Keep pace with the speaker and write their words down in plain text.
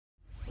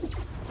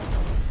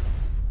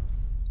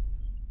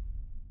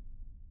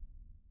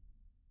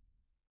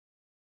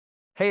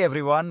Hey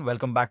everyone,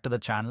 welcome back to the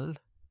channel.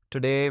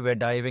 Today we're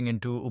diving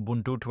into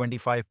Ubuntu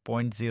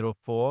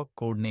 25.04,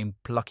 codenamed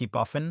Plucky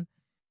Puffin,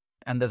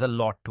 and there's a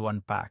lot to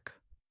unpack.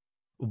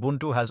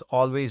 Ubuntu has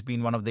always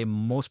been one of the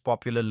most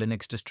popular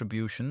Linux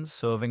distributions,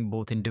 serving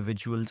both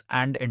individuals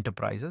and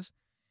enterprises,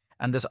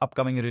 and this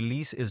upcoming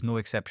release is no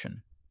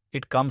exception.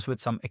 It comes with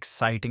some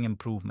exciting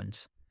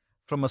improvements,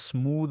 from a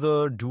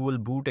smoother dual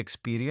boot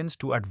experience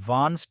to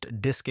advanced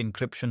disk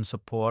encryption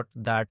support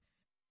that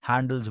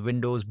handles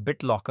Windows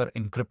BitLocker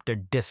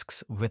encrypted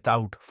disks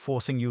without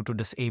forcing you to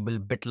disable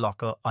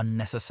BitLocker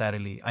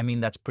unnecessarily. I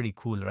mean, that's pretty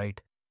cool, right?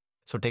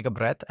 So take a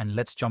breath and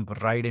let's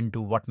jump right into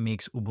what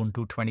makes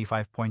Ubuntu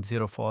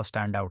 25.04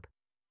 stand out.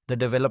 The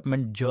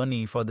development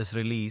journey for this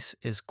release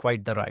is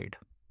quite the ride.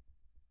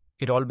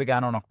 It all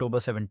began on October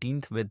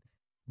 17th with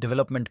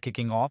development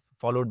kicking off,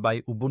 followed by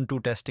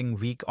Ubuntu testing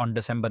week on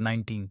December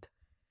 19th.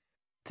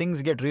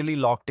 Things get really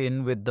locked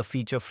in with the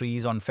feature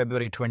freeze on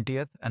February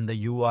 20th and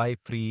the UI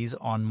freeze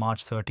on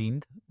March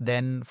 13th.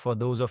 Then, for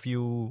those of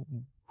you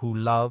who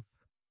love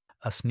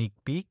a sneak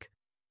peek,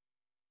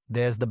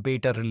 there's the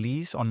beta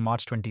release on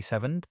March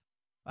 27th,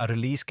 a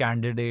release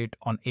candidate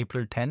on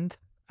April 10th,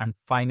 and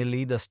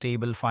finally the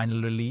stable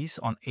final release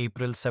on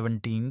April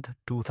 17th,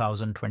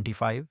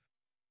 2025.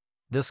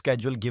 This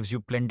schedule gives you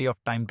plenty of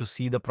time to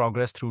see the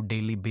progress through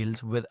daily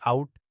builds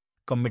without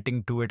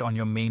committing to it on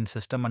your main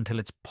system until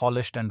it's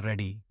polished and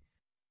ready.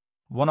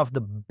 One of the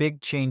big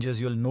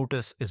changes you'll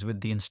notice is with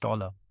the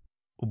installer.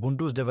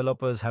 Ubuntu's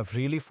developers have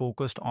really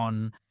focused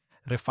on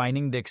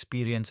refining the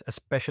experience,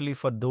 especially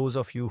for those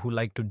of you who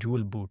like to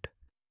dual boot.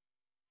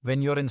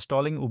 When you're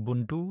installing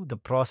Ubuntu, the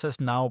process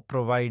now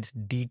provides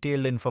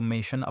detailed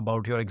information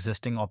about your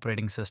existing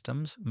operating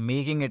systems,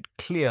 making it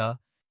clear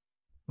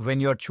when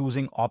you're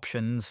choosing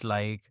options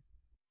like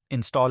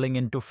installing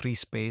into free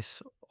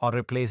space or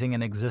replacing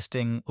an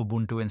existing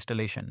Ubuntu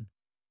installation.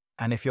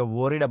 And if you're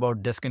worried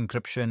about disk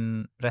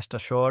encryption, rest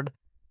assured,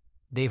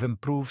 they've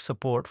improved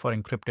support for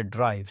encrypted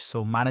drives,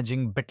 so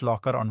managing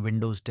BitLocker on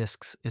Windows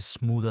disks is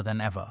smoother than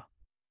ever.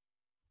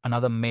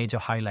 Another major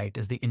highlight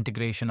is the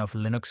integration of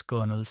Linux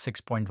Kernel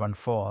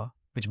 6.14,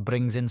 which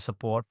brings in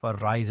support for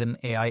Ryzen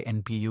AI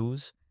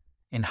NPUs,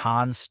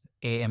 enhanced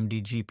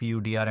AMD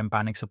GPU DRM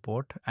panic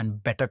support,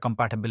 and better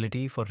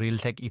compatibility for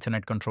Realtek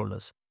Ethernet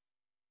controllers.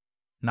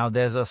 Now,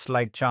 there's a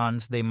slight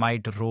chance they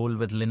might roll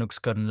with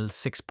Linux kernel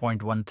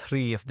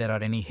 6.13 if there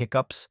are any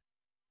hiccups,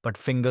 but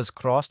fingers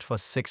crossed for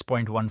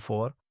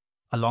 6.14.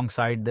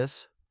 Alongside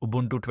this,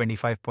 Ubuntu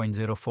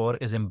 25.04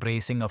 is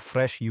embracing a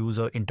fresh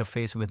user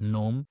interface with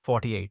GNOME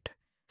 48,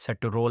 set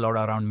to roll out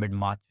around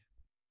mid-March.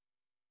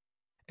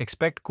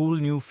 Expect cool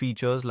new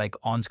features like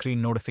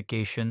on-screen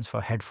notifications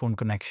for headphone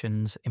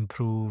connections,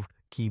 improved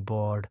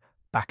keyboard,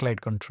 backlight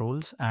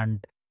controls,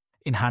 and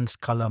enhanced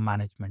color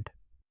management.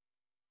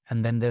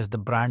 And then there's the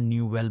brand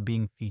new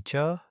well-being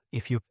feature.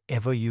 If you've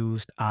ever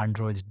used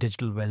Android's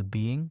digital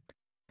well-being,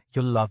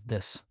 you'll love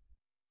this.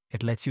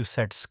 It lets you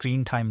set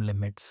screen time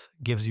limits,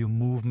 gives you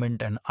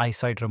movement and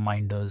eyesight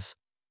reminders,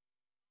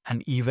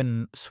 and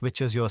even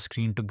switches your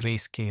screen to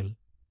grayscale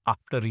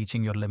after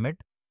reaching your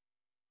limit,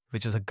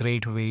 which is a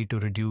great way to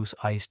reduce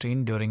eye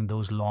strain during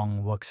those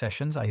long work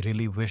sessions. I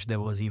really wish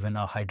there was even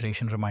a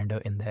hydration reminder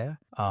in there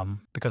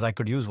because I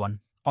could use one.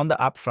 On the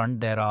app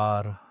front, there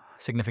are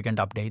significant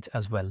updates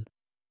as well.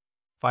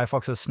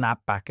 Firefox's Snap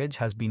package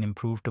has been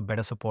improved to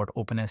better support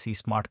OpenSE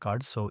smart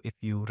cards, so if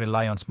you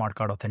rely on smart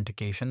card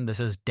authentication,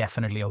 this is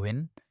definitely a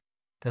win.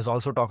 There's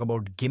also talk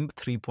about GIMP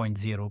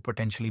 3.0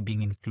 potentially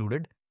being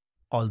included,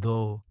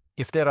 although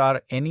if there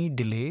are any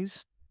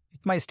delays,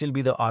 it might still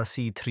be the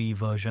RC3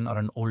 version or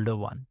an older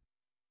one.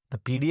 The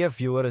PDF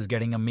viewer is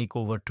getting a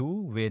makeover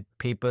too, with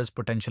papers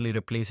potentially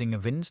replacing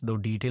events, though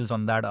details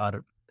on that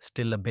are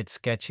still a bit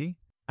sketchy.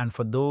 And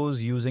for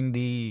those using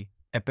the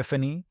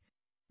Epiphany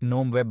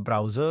GNOME web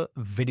browser,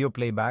 video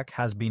playback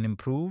has been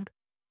improved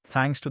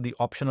thanks to the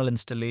optional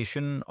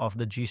installation of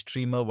the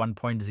GStreamer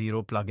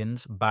 1.0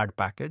 plugins BAD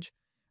package,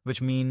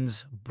 which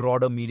means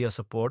broader media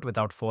support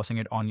without forcing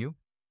it on you.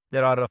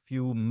 There are a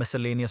few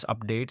miscellaneous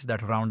updates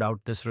that round out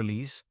this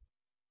release.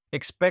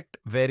 Expect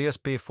various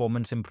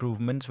performance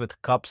improvements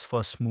with cups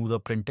for smoother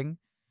printing,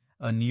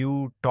 a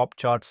new top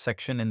charts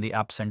section in the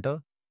App Center,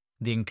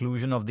 the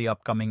inclusion of the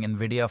upcoming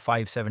NVIDIA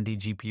 570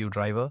 GPU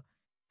driver,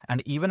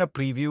 and even a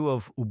preview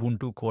of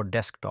Ubuntu Core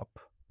Desktop.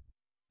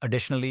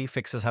 Additionally,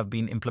 fixes have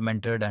been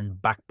implemented and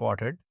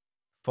backported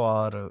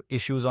for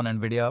issues on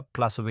NVIDIA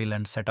plus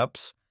Wayland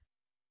setups,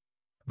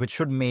 which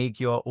should make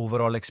your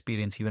overall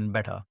experience even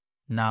better.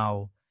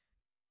 Now,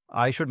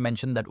 I should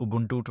mention that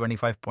Ubuntu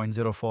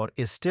 25.04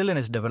 is still in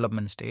its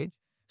development stage,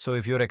 so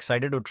if you're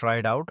excited to try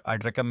it out,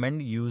 I'd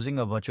recommend using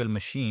a virtual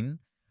machine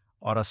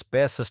or a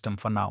spare system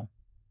for now.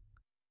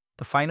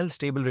 The final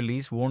stable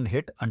release won't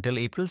hit until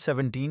April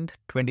 17th,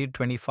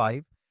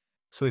 2025,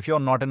 so if you're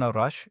not in a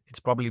rush, it's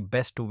probably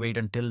best to wait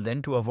until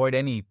then to avoid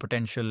any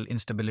potential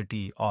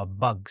instability or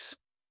bugs.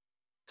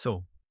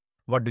 So,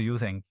 what do you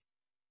think?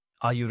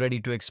 Are you ready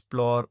to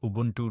explore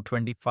Ubuntu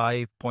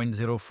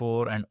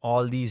 25.04 and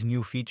all these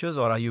new features,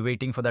 or are you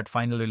waiting for that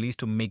final release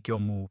to make your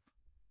move?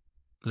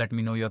 Let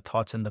me know your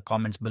thoughts in the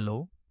comments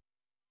below.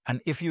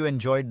 And if you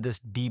enjoyed this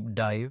deep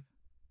dive,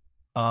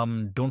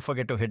 don't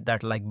forget to hit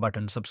that like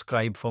button,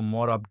 subscribe for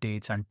more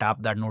updates, and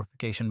tap that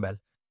notification bell.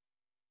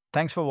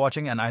 Thanks for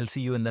watching, and I'll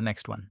see you in the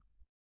next one.